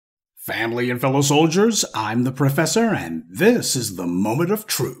Family and fellow soldiers, I'm the Professor, and this is the Moment of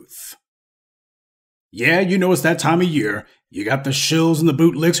Truth. Yeah, you know it's that time of year. You got the shills and the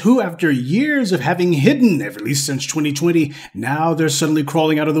bootlicks who, after years of having hidden, at least since 2020, now they're suddenly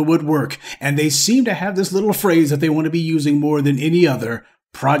crawling out of the woodwork, and they seem to have this little phrase that they want to be using more than any other,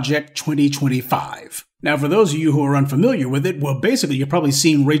 Project 2025. Now, for those of you who are unfamiliar with it, well, basically, you've probably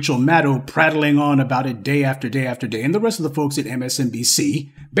seen Rachel Maddow prattling on about it day after day after day, and the rest of the folks at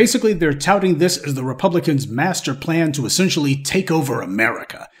MSNBC. Basically, they're touting this as the Republicans' master plan to essentially take over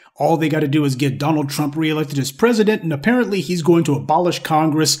America. All they got to do is get Donald Trump reelected as president, and apparently he's going to abolish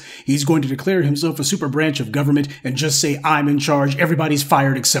Congress. He's going to declare himself a super branch of government and just say, I'm in charge, everybody's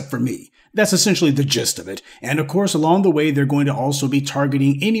fired except for me. That's essentially the gist of it. And of course, along the way, they're going to also be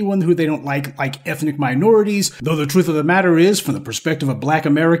targeting anyone who they don't like ethnic minorities, though the truth of the matter is, from the perspective of Black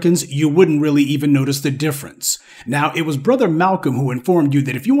Americans, you wouldn't really even notice the difference. Now, it was Brother Malcolm who informed you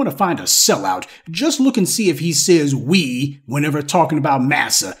that if you want to find a sellout, just look and see if he says we whenever talking about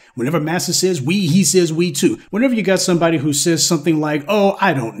massa. Whenever massa says we, he says we too. Whenever you got somebody who says something like, oh,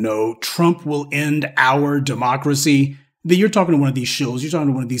 I don't know, Trump will end our democracy, then you're talking to one of these shills, you're talking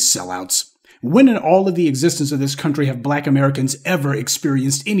to one of these sellouts. When in all of the existence of this country have Black Americans ever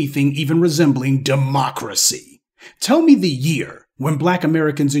experienced anything even resembling democracy? Tell me the year when Black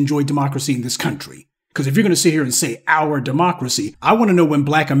Americans enjoyed democracy in this country. Because if you're going to sit here and say our democracy, I want to know when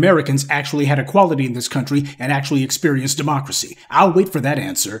Black Americans actually had equality in this country and actually experienced democracy. I'll wait for that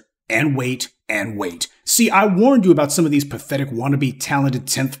answer, and wait, and wait. See, I warned you about some of these pathetic wannabe talented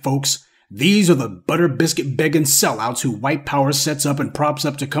 10th folks. These are the butter biscuit begging sellouts who white power sets up and props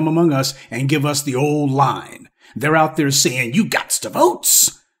up to come among us and give us the old line. They're out there saying, you gots to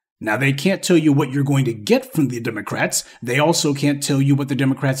votes. Now, they can't tell you what you're going to get from the Democrats. They also can't tell you what the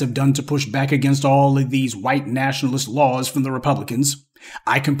Democrats have done to push back against all of these white nationalist laws from the Republicans.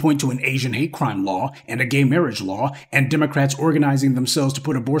 I can point to an Asian hate crime law and a gay marriage law and Democrats organizing themselves to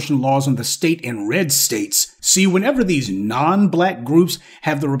put abortion laws on the state in red states. See, whenever these non-Black groups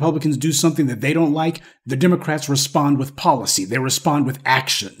have the Republicans do something that they don't like, the Democrats respond with policy. They respond with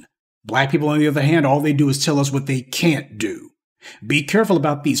action. Black people, on the other hand, all they do is tell us what they can't do. Be careful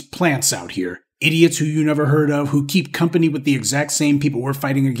about these plants out here. Idiots who you never heard of who keep company with the exact same people we're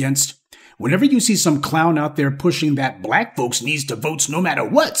fighting against. Whenever you see some clown out there pushing that Black folks needs to votes no matter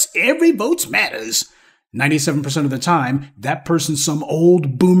what, every vote matters, 97% of the time, that person's some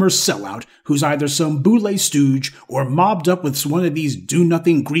old boomer sellout who's either some boule stooge or mobbed up with one of these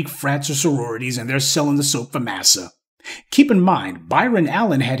do-nothing Greek frats or sororities and they're selling the soap for massa. Keep in mind, Byron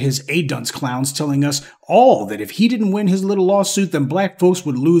Allen had his A-dunce clowns telling us all that if he didn't win his little lawsuit, then Black folks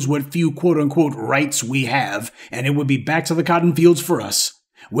would lose what few quote-unquote rights we have, and it would be back to the cotton fields for us.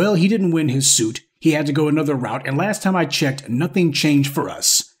 Well, he didn't win his suit. He had to go another route, and last time I checked, nothing changed for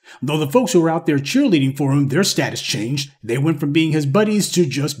us. Though the folks who were out there cheerleading for him, their status changed. They went from being his buddies to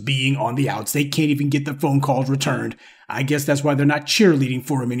just being on the outs. They can't even get the phone calls returned. I guess that's why they're not cheerleading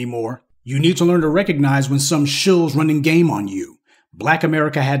for him anymore. You need to learn to recognize when some shill's running game on you. Black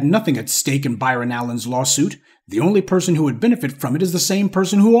America had nothing at stake in Byron Allen's lawsuit. The only person who would benefit from it is the same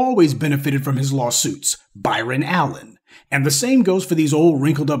person who always benefited from his lawsuits, Byron Allen. And the same goes for these old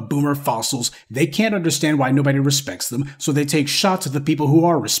wrinkled-up boomer fossils. They can't understand why nobody respects them, so they take shots at the people who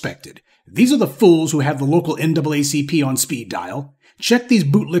are respected. These are the fools who have the local NAACP on speed dial. Check these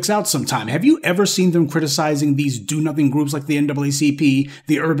bootlicks out sometime. Have you ever seen them criticizing these do-nothing groups like the NAACP,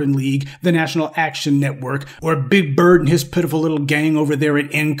 the Urban League, the National Action Network, or Big Bird and his pitiful little gang over there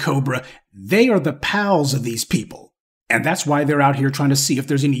at N-Cobra? They are the pals of these people. And that's why they're out here trying to see if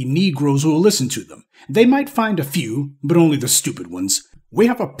there's any Negroes who will listen to them. They might find a few, but only the stupid ones. We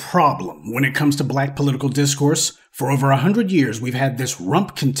have a problem when it comes to Black political discourse. For over 100 years, we've had this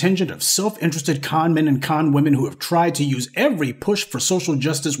rump contingent of self-interested con men and con women who have tried to use every push for social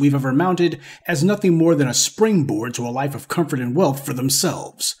justice we've ever mounted as nothing more than a springboard to a life of comfort and wealth for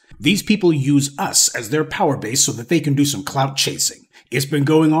themselves. These people use us as their power base so that they can do some clout chasing. It's been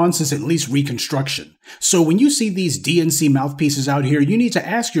going on since at least Reconstruction. So when you see these DNC mouthpieces out here, you need to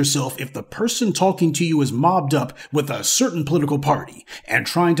ask yourself if the person talking to you is mobbed up with a certain political party and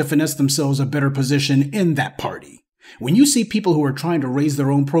trying to finesse themselves a better position in that party. When you see people who are trying to raise their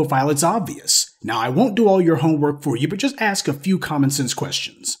own profile, it's obvious. Now, I won't do all your homework for you, but just ask a few common sense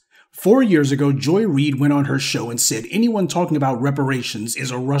questions. 4 years ago, Joy Reid went on her show and said anyone talking about reparations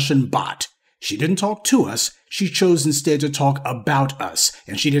is a Russian bot. She didn't talk to us, she chose instead to talk about us,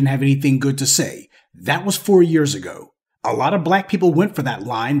 and she didn't have anything good to say. That was 4 years ago. A lot of Black people went for that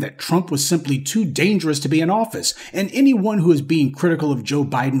line that Trump was simply too dangerous to be in office, and anyone who is being critical of Joe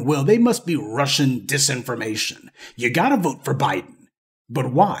Biden, well, they must be Russian disinformation. You gotta vote for Biden.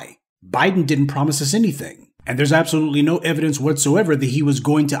 But why? Biden didn't promise us anything. And there's absolutely no evidence whatsoever that he was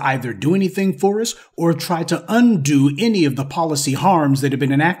going to either do anything for us or try to undo any of the policy harms that have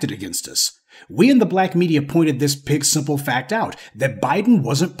been enacted against us. We in the black media pointed this big simple fact out, that Biden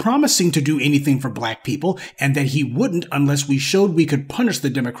wasn't promising to do anything for black people and that he wouldn't unless we showed we could punish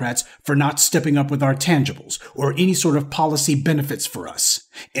the Democrats for not stepping up with our tangibles or any sort of policy benefits for us.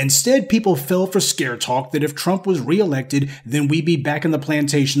 Instead, people fell for scare talk that if Trump was reelected, then we'd be back in the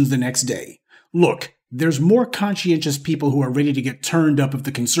plantations the next day. Look, there's more conscientious people who are ready to get turned up if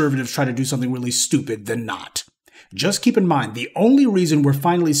the conservatives try to do something really stupid than not. Just keep in mind, the only reason we're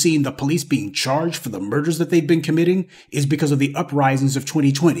finally seeing the police being charged for the murders that they've been committing is because of the uprisings of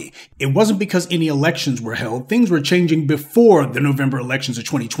 2020. It wasn't because any elections were held. Things were changing before the November elections of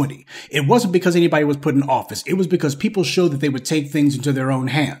 2020. It wasn't because anybody was put in office. It was because people showed that they would take things into their own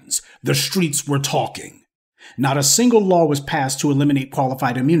hands. The streets were talking. Not a single law was passed to eliminate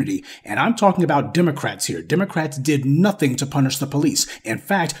qualified immunity, and I'm talking about Democrats here. Democrats did nothing to punish the police. In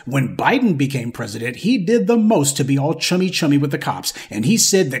fact, when Biden became president, he did the most to be all chummy with the cops, and he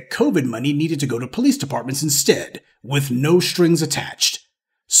said that COVID money needed to go to police departments instead, with no strings attached.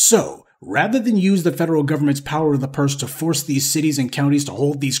 So, rather than use the federal government's power of the purse to force these cities and counties to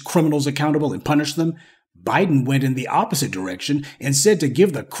hold these criminals accountable and punish them, Biden went in the opposite direction and said to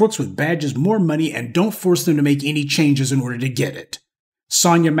give the crooks with badges more money and don't force them to make any changes in order to get it.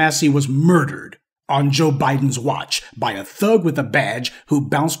 Sonia Massey was murdered on Joe Biden's watch by a thug with a badge who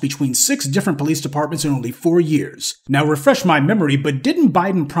bounced between 6 different police departments in only 4 years. Now refresh my memory, but didn't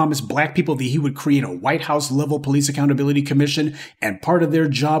Biden promise black people that he would create a White House level police accountability commission and part of their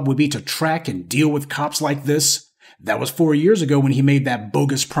job would be to track and deal with cops like this? That was 4 years ago when he made that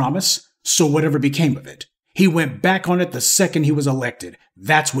bogus promise. So whatever became of it? He went back on it the second he was elected.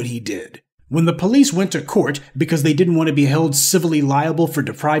 That's what he did. When the police went to court because they didn't want to be held civilly liable for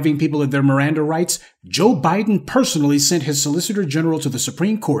depriving people of their Miranda rights, Joe Biden personally sent his Solicitor General to the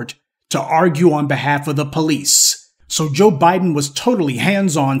Supreme Court to argue on behalf of the police. So Joe Biden was totally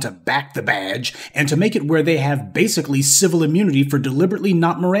hands-on to back the badge and to make it where they have basically civil immunity for deliberately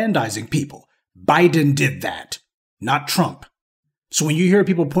not Mirandizing people. Biden did that, not Trump. So when you hear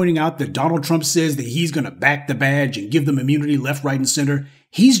people pointing out that Donald Trump says that he's going to back the badge and give them immunity left, right, and center,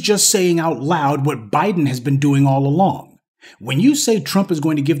 he's just saying out loud what Biden has been doing all along. When you say Trump is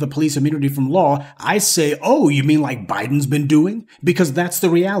going to give the police immunity from law, I say, oh, you mean like Biden's been doing? Because that's the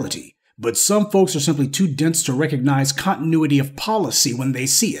reality. But some folks are simply too dense to recognize continuity of policy when they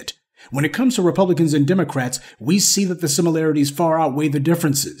see it. When it comes to Republicans and Democrats, we see that the similarities far outweigh the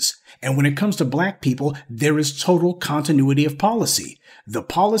differences. And when it comes to black people, there is total continuity of policy. The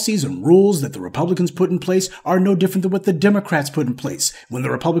policies and rules that the Republicans put in place are no different than what the Democrats put in place. When the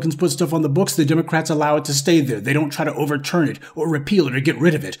Republicans put stuff on the books, the Democrats allow it to stay there. They don't try to overturn it or repeal it or get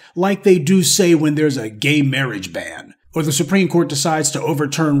rid of it, like they do say when there's a gay marriage ban, or the Supreme Court decides to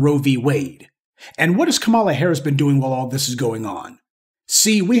overturn Roe v. Wade. And what has Kamala Harris been doing while all this is going on?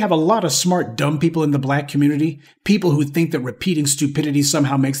 See, we have a lot of smart, dumb people in the black community, people who think that repeating stupidity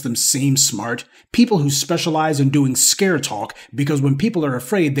somehow makes them seem smart, people who specialize in doing scare talk because when people are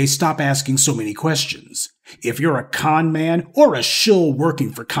afraid, they stop asking so many questions. If you're a con man or a shill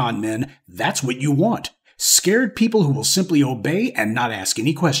working for con men, that's what you want. Scared people who will simply obey and not ask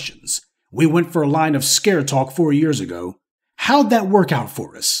any questions. We went for a line of scare talk 4 years ago. How'd that work out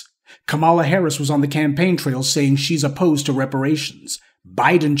for us? Kamala Harris was on the campaign trail saying she's opposed to reparations.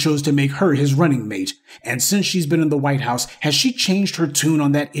 Biden chose to make her his running mate, and since she's been in the White House, has she changed her tune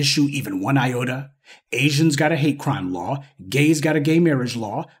on that issue even one iota? Asians got a hate crime law, gays got a gay marriage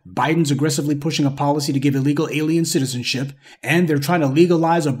law, Biden's aggressively pushing a policy to give illegal alien citizenship, and they're trying to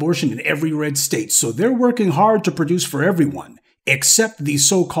legalize abortion in every red state, so they're working hard to produce for everyone, except the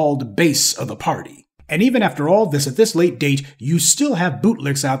so-called base of the party. And even after all this, at this late date, you still have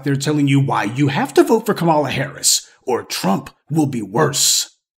bootlicks out there telling you why you have to vote for Kamala Harris, or Trump will be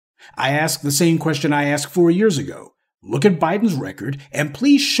worse. I ask the same question I asked 4 years ago. Look at Biden's record, and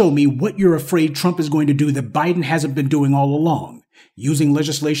please show me what you're afraid Trump is going to do that Biden hasn't been doing all along. Using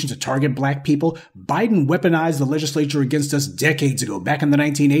legislation to target black people, Biden weaponized the legislature against us decades ago, back in the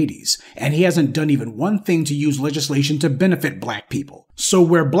 1980s, and he hasn't done even one thing to use legislation to benefit black people. So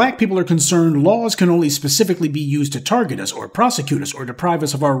where black people are concerned, laws can only specifically be used to target us or prosecute us or deprive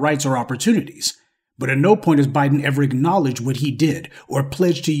us of our rights or opportunities. But at no point has Biden ever acknowledged what he did or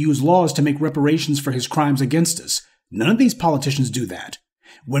pledged to use laws to make reparations for his crimes against us. None of these politicians do that.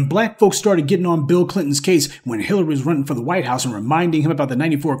 When black folks started getting on Bill Clinton's case when Hillary was running for the White House and reminding him about the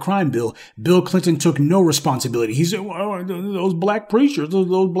 '94 crime bill, Bill Clinton took no responsibility. He said, well, those black preachers, they're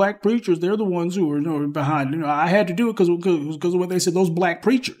the ones who were behind. I had to do it because of what they said, those black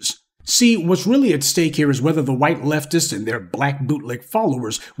preachers. See, what's really at stake here is whether the white leftists and their black bootleg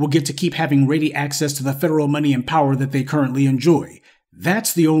followers will get to keep having ready access to the federal money and power that they currently enjoy.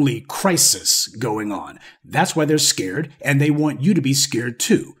 That's the only crisis going on. That's why they're scared, and they want you to be scared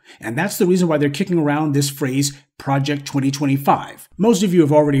too. And that's the reason why they're kicking around this phrase, Project 2025. Most of you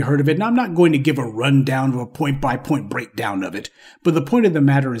have already heard of it, and I'm not going to give a rundown of a point-by-point breakdown of it. But the point of the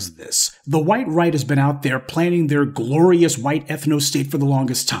matter is this. The white right has been out there planning their glorious white ethno-state for the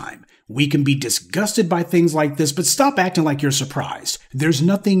longest time. We can be disgusted by things like this, but stop acting like you're surprised. There's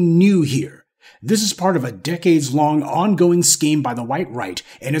nothing new here. This is part of a decades-long ongoing scheme by the white right,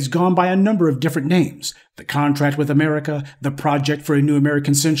 and it's gone by a number of different names. The Contract with America, the Project for a New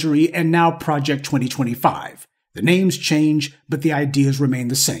American Century, and now Project 2025. The names change, but the ideas remain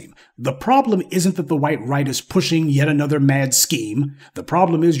the same. The problem isn't that the white right is pushing yet another mad scheme. The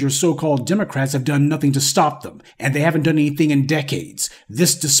problem is your so-called Democrats have done nothing to stop them, and they haven't done anything in decades.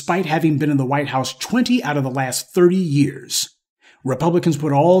 This despite having been in the White House 20 out of the last 30 years. Republicans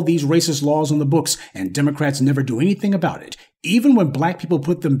put all these racist laws on the books, and Democrats never do anything about it. Even when black people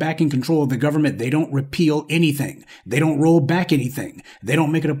put them back in control of the government, they don't repeal anything. They don't roll back anything. They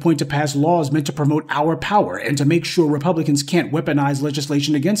don't make it a point to pass laws meant to promote our power and to make sure Republicans can't weaponize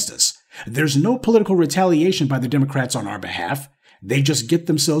legislation against us. There's no political retaliation by the Democrats on our behalf. They just get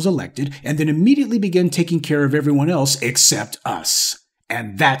themselves elected and then immediately begin taking care of everyone else except us.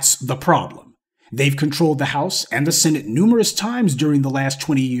 And that's the problem. They've controlled the House and the Senate numerous times during the last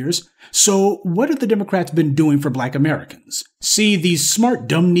 20 years. So what have the Democrats been doing for black Americans? See, these smart,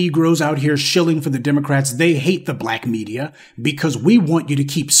 dumb Negroes out here shilling for the Democrats, they hate the black media because we want you to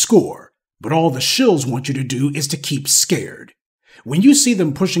keep score. But all the shills want you to do is to keep scared. When you see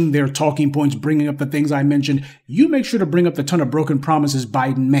them pushing their talking points, bringing up the things I mentioned, you make sure to bring up the ton of broken promises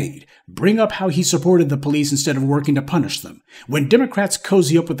Biden made. Bring up how he supported the police instead of working to punish them. When Democrats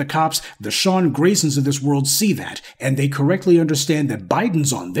cozy up with the cops, the Sean Graysons of this world see that, and they correctly understand that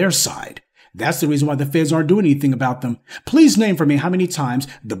Biden's on their side. That's the reason why the feds aren't doing anything about them. Please name for me how many times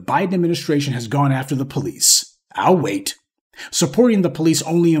the Biden administration has gone after the police. I'll wait. Supporting the police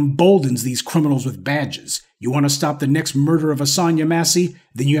only emboldens these criminals with badges. You want to stop the next murder of Asanya Massey?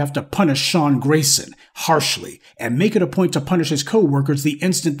 Then you have to punish Sean Grayson harshly and make it a point to punish his co-workers the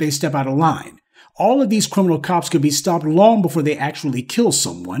instant they step out of line. All of these criminal cops could be stopped long before they actually kill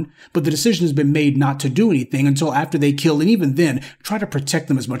someone, but the decision has been made not to do anything until after they kill, and even then, try to protect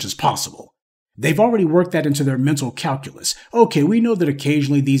them as much as possible. They've already worked that into their mental calculus. Okay, we know that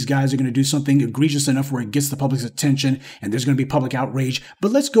occasionally these guys are going to do something egregious enough where it gets the public's attention and there's going to be public outrage,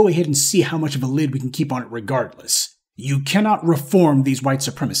 but let's go ahead and see how much of a lid we can keep on it regardless. You cannot reform these white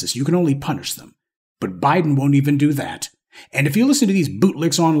supremacists. You can only punish them. But Biden won't even do that. And if you listen to these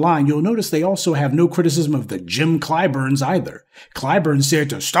bootlicks online, you'll notice they also have no criticism of the Jim Clyburns either. Clyburn said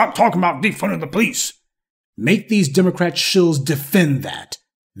to stop talking about defunding the police. Make these Democrat shills defend that.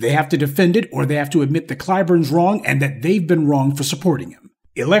 They have to defend it, or they have to admit that Clyburn's wrong and that they've been wrong for supporting him.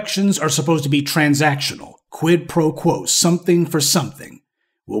 Elections are supposed to be transactional, quid pro quo, something for something.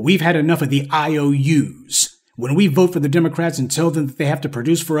 Well, we've had enough of the IOUs. When we vote for the Democrats and tell them that they have to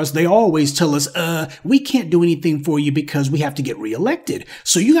produce for us, they always tell us, we can't do anything for you because we have to get reelected.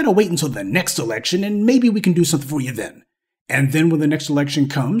 So you got to wait until the next election and maybe we can do something for you then. And then when the next election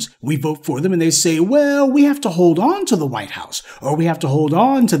comes, we vote for them and they say, well, we have to hold on to the White House, or we have to hold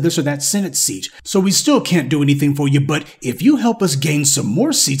on to this or that Senate seat. So we still can't do anything for you, but if you help us gain some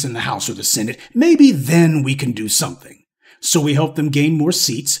more seats in the House or the Senate, maybe then we can do something. So we help them gain more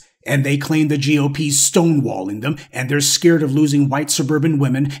seats, and they claim the GOP's stonewalling them, and they're scared of losing white suburban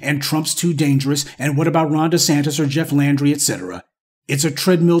women, and Trump's too dangerous, and what about Ron DeSantis or Jeff Landry, etc. It's a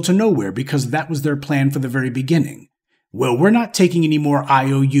treadmill to nowhere because that was their plan for the very beginning. Well, we're not taking any more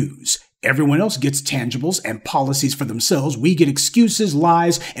IOUs. Everyone else gets tangibles and policies for themselves. We get excuses,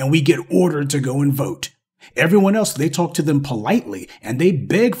 lies, and we get ordered to go and vote. Everyone else, they talk to them politely, and they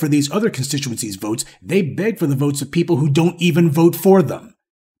beg for these other constituencies' votes. They beg for the votes of people who don't even vote for them.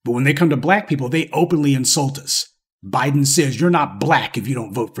 But when they come to black people, they openly insult us. Biden says you're not black if you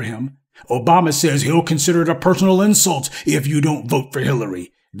don't vote for him. Obama says he'll consider it a personal insult if you don't vote for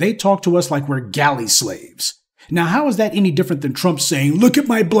Hillary. They talk to us like we're galley slaves. Now, how is that any different than Trump saying, look at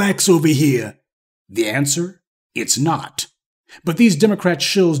my blacks over here? The answer? It's not. But these Democrat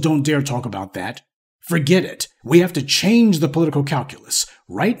shills don't dare talk about that. Forget it. We have to change the political calculus.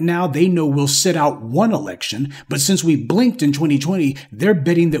 Right now, they know we'll sit out one election, but since we blinked in 2020, they're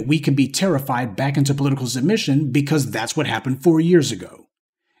betting that we can be terrified back into political submission because that's what happened 4 years ago.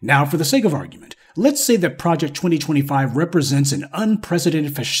 Now, for the sake of argument, Let's say that Project 2025 represents an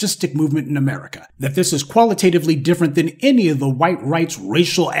unprecedented fascistic movement in America, that this is qualitatively different than any of the white right's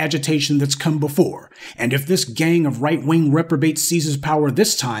racial agitation that's come before, and if this gang of right-wing reprobates seizes power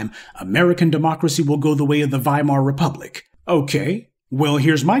this time, American democracy will go the way of the Weimar Republic. Okay, well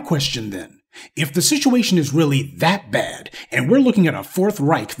here's my question then. If the situation is really that bad, and we're looking at a Fourth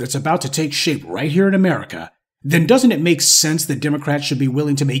Reich that's about to take shape right here in America, then doesn't it make sense that Democrats should be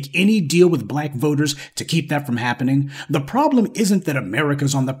willing to make any deal with black voters to keep that from happening? The problem isn't that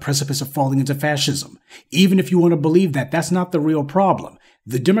America's on the precipice of falling into fascism. Even if you want to believe that, that's not the real problem.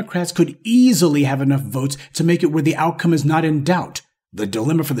 The Democrats could easily have enough votes to make it where the outcome is not in doubt. The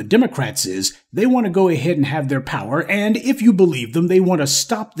dilemma for the Democrats is they want to go ahead and have their power, and if you believe them, they want to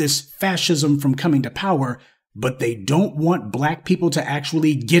stop this fascism from coming to power, but they don't want black people to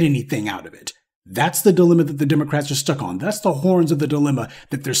actually get anything out of it. That's the dilemma that the Democrats are stuck on. That's the horns of the dilemma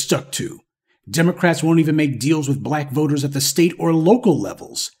that they're stuck to. Democrats won't even make deals with black voters at the state or local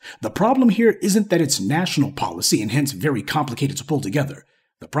levels. The problem here isn't that it's national policy and hence very complicated to pull together.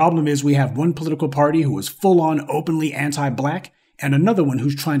 The problem is we have one political party who is full-on openly anti-black and another one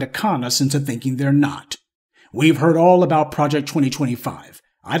who's trying to con us into thinking they're not. We've heard all about Project 2025.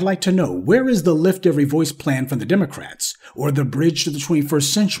 I'd like to know, where is the Lift Every Voice plan from the Democrats, or the Bridge to the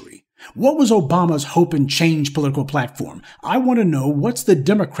 21st Century? What was Obama's Hope and Change political platform? I want to know, what's the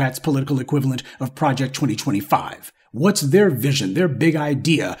Democrats' political equivalent of Project 2025? What's their vision, their big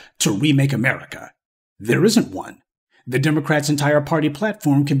idea to remake America? There isn't one. The Democrats' entire party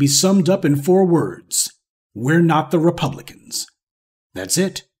platform can be summed up in 4 words. We're not the Republicans. That's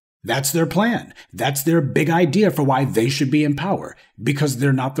it. That's their plan. That's their big idea for why they should be in power, because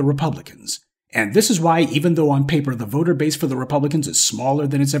they're not the Republicans. And this is why, even though on paper the voter base for the Republicans is smaller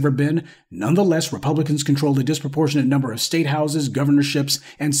than it's ever been, nonetheless Republicans control a disproportionate number of state houses, governorships,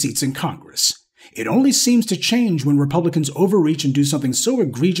 and seats in Congress. It only seems to change when Republicans overreach and do something so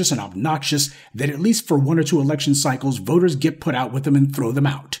egregious and obnoxious that at least for 1 or 2 election cycles, voters get put out with them and throw them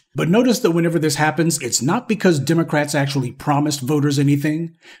out. But notice that whenever this happens, it's not because Democrats actually promised voters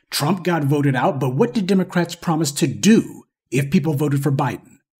anything. Trump got voted out, but what did Democrats promise to do if people voted for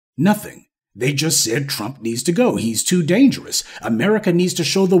Biden? Nothing. They just said Trump needs to go. He's too dangerous. America needs to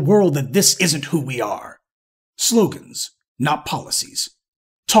show the world that this isn't who we are. Slogans, not policies.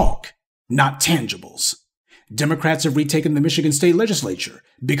 Talk, not tangibles. Democrats have retaken the Michigan state legislature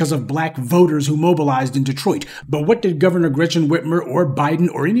because of black voters who mobilized in Detroit. But what did Governor Gretchen Whitmer or Biden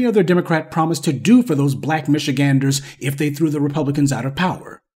or any other Democrat promise to do for those black Michiganders if they threw the Republicans out of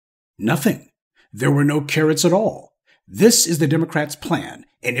power? Nothing. There were no carrots at all. This is the Democrats' plan.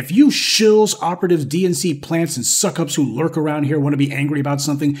 And if you shills, operatives, DNC plants, and suck-ups who lurk around here want to be angry about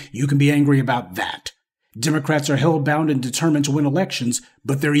something, you can be angry about that. Democrats are hell-bound and determined to win elections,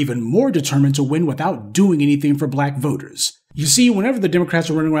 but they're even more determined to win without doing anything for black voters. You see, whenever the Democrats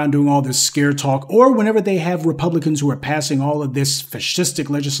are running around doing all this scare talk, or whenever they have Republicans who are passing all of this fascistic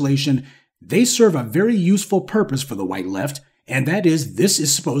legislation, they serve a very useful purpose for the white left, and that is, this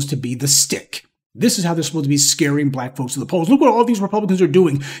is supposed to be the stick. This is how they're supposed to be scaring black folks to the polls. Look what all these Republicans are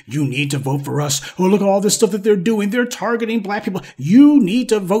doing. You need to vote for us. Oh, look at all this stuff that they're doing. They're targeting black people. You need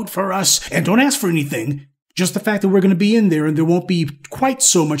to vote for us. And don't ask for anything. Just the fact that we're going to be in there and there won't be quite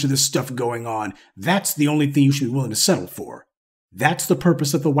so much of this stuff going on. That's the only thing you should be willing to settle for. That's the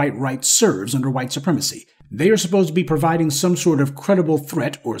purpose that the white right serves under white supremacy. They are supposed to be providing some sort of credible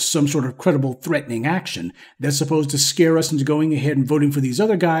threat or some sort of credible threatening action that's supposed to scare us into going ahead and voting for these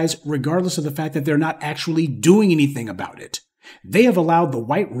other guys, regardless of the fact that they're not actually doing anything about it. They have allowed the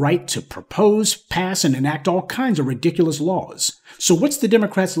white right to propose, pass, and enact all kinds of ridiculous laws. So what's the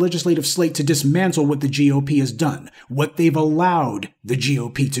Democrats' legislative slate to dismantle what the GOP has done, what they've allowed the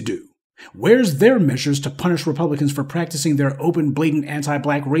GOP to do? Where's their measures to punish Republicans for practicing their open, blatant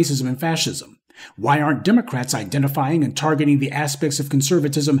anti-black racism and fascism? Why aren't Democrats identifying and targeting the aspects of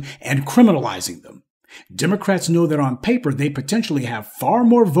conservatism and criminalizing them? Democrats know that on paper they potentially have far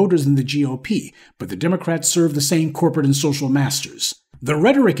more voters than the GOP, but the Democrats serve the same corporate and social masters. The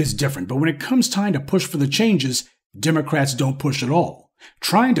rhetoric is different, but when it comes time to push for the changes, Democrats don't push at all.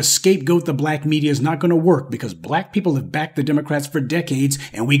 Trying to scapegoat the black media is not going to work because black people have backed the Democrats for decades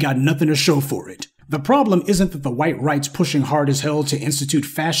and we got nothing to show for it. The problem isn't that the white right's pushing hard as hell to institute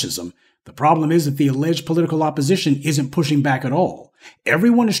fascism. The problem is that the alleged political opposition isn't pushing back at all.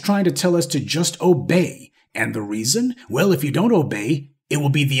 Everyone is trying to tell us to just obey. And the reason? Well, if you don't obey, it will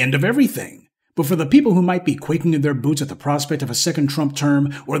be the end of everything. But for the people who might be quaking in their boots at the prospect of a second Trump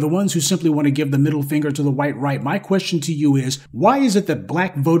term, or the ones who simply want to give the middle finger to the white right, my question to you is, why is it that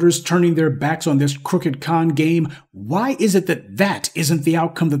black voters turning their backs on this crooked con game, why is it that that isn't the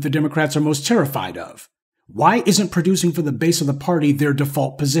outcome that the Democrats are most terrified of? Why isn't producing for the base of the party their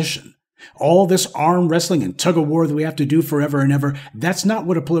default position? All this arm wrestling and tug-of-war that we have to do forever and ever, that's not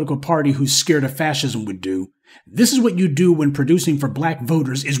what a political party who's scared of fascism would do. This is what you do when producing for black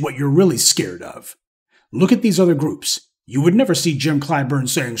voters is what you're really scared of. Look at these other groups. You would never see Jim Clyburn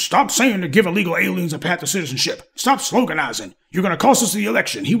saying, "Stop saying to give illegal aliens a path to citizenship. Stop sloganizing. You're going to cost us the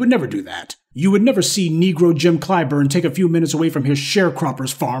election." He would never do that. You would never see Negro Jim Clyburn take a few minutes away from his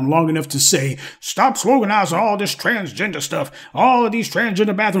sharecropper's farm long enough to say, "Stop sloganizing all this transgender stuff, all of these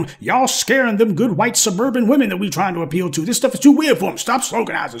transgender bathrooms. Y'all scaring them good white suburban women that we trying to appeal to. This stuff is too weird for them. Stop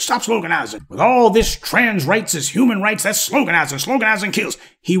sloganizing. Stop sloganizing. With all this trans rights is human rights, that's sloganizing. Sloganizing kills."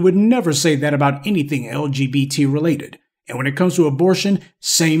 He would never say that about anything LGBT related. And when it comes to abortion,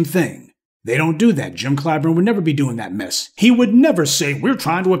 same thing. They don't do that. Jim Clyburn would never be doing that mess. He would never say, "We're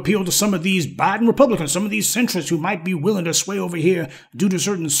trying to appeal to some of these Biden Republicans, some of these centrists who might be willing to sway over here due to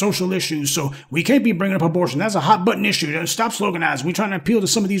certain social issues, so we can't be bringing up abortion. That's a hot button issue. Stop sloganizing. We're trying to appeal to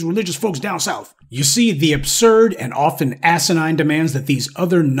some of these religious folks down south." You see, the absurd and often asinine demands that these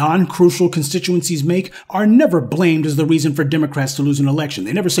other non-crucial constituencies make are never blamed as the reason for Democrats to lose an election.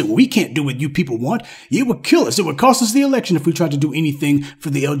 They never say, "Well, we can't do what you people want. It would kill us. It would cost us the election if we tried to do anything for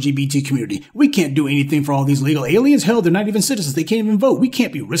the LGBT community. We can't do anything for all these legal aliens. Hell, they're not even citizens. They can't even vote. We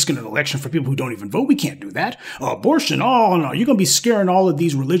can't be risking an election for people who don't even vote. We can't do that. Abortion, oh no, you're going to be scaring all of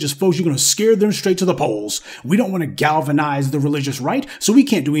these religious folks. You're going to scare them straight to the polls. We don't want to galvanize the religious right, so we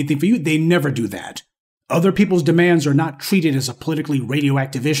can't do anything for you." They never do that. Other people's demands are not treated as a politically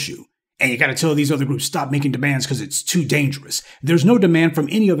radioactive issue. And you got to tell these other groups, stop making demands because it's too dangerous. There's no demand from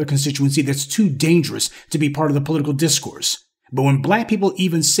any other constituency that's too dangerous to be part of the political discourse. But when black people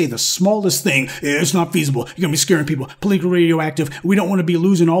even say the smallest thing, "It's not feasible, you're going to be scaring people, politically radioactive, we don't want to be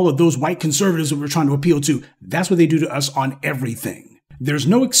losing all of those white conservatives that we're trying to appeal to," that's what they do to us on everything. There's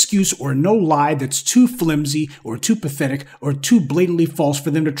no excuse or no lie that's too flimsy or too pathetic or too blatantly false for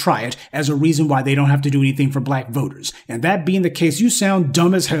them to try it as a reason why they don't have to do anything for black voters. And that being the case, you sound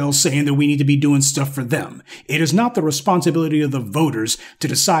dumb as hell saying that we need to be doing stuff for them. It is not the responsibility of the voters to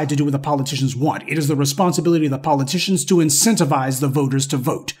decide to do what the politicians want. It is the responsibility of the politicians to incentivize the voters to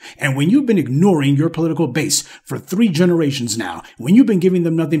vote. And when you've been ignoring your political base for 3 generations now, when you've been giving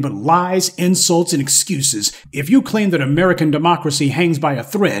them nothing but lies, insults, and excuses, if you claim that American democracy hangs by a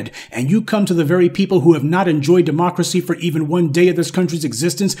thread, and you come to the very people who have not enjoyed democracy for even one day of this country's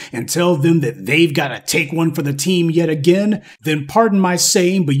existence and tell them that they've got to take one for the team yet again, then pardon my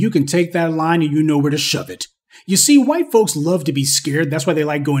saying, but you can take that line and you know where to shove it. You see, white folks love to be scared. That's why they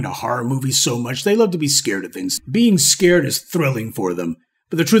like going to horror movies so much. They love to be scared of things. Being scared is thrilling for them.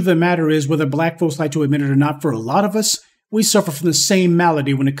 But the truth of the matter is, whether black folks like to admit it or not, for a lot of us, we suffer from the same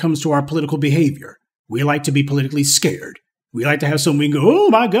malady when it comes to our political behavior. We like to be politically scared. We like to have something we can go, "Oh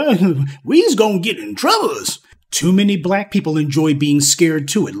my God, we's gonna get in troubles." Too many black people enjoy being scared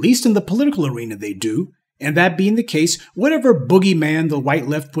too, at least in the political arena they do. And that being the case, whatever boogeyman the white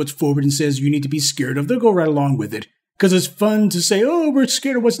left puts forward and says you need to be scared of, they'll go right along with it. Because it's fun to say, "Oh, we're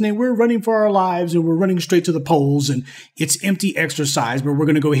scared of what's name. We're running for our lives and we're running straight to the polls and it's empty exercise, but we're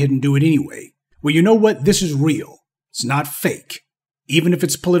going to go ahead and do it anyway." Well, you know what? This is real. It's not fake. Even if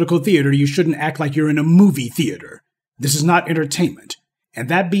it's political theater, you shouldn't act like you're in a movie theater. This is not entertainment. And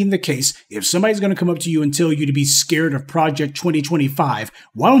that being the case, if somebody's going to come up to you and tell you to be scared of Project 2025,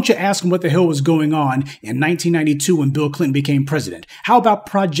 why don't you ask them what the hell was going on in 1992 when Bill Clinton became president? How about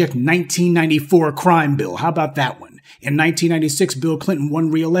Project 1994 crime bill? How about that one? In 1996, Bill Clinton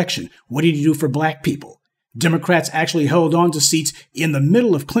won re-election. What did he do for black people? Democrats actually held on to seats in the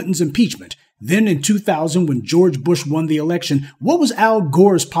middle of Clinton's impeachment. Then in 2000, when George Bush won the election, what was Al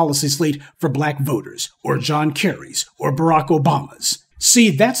Gore's policy slate for black voters, or John Kerry's, or Barack Obama's?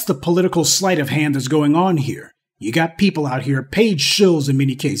 See, that's the political sleight of hand that's going on here. You got people out here, paid shills in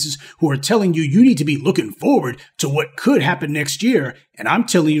many cases, who are telling you you need to be looking forward to what could happen next year, and I'm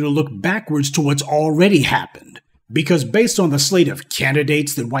telling you to look backwards to what's already happened. Because based on the slate of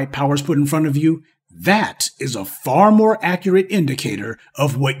candidates that white powers put in front of you, that is a far more accurate indicator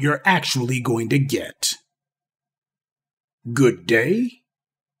of what you're actually going to get. Good day,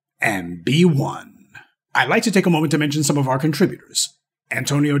 and be one. I'd like to take a moment to mention some of our contributors.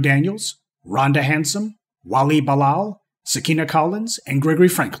 Antonio Daniels, Rhonda Handsome, Wally Balal, Sakina Collins, and Gregory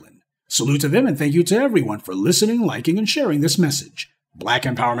Franklin. Salute to them and thank you to everyone for listening, liking, and sharing this message. Black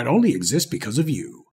empowerment only exists because of you.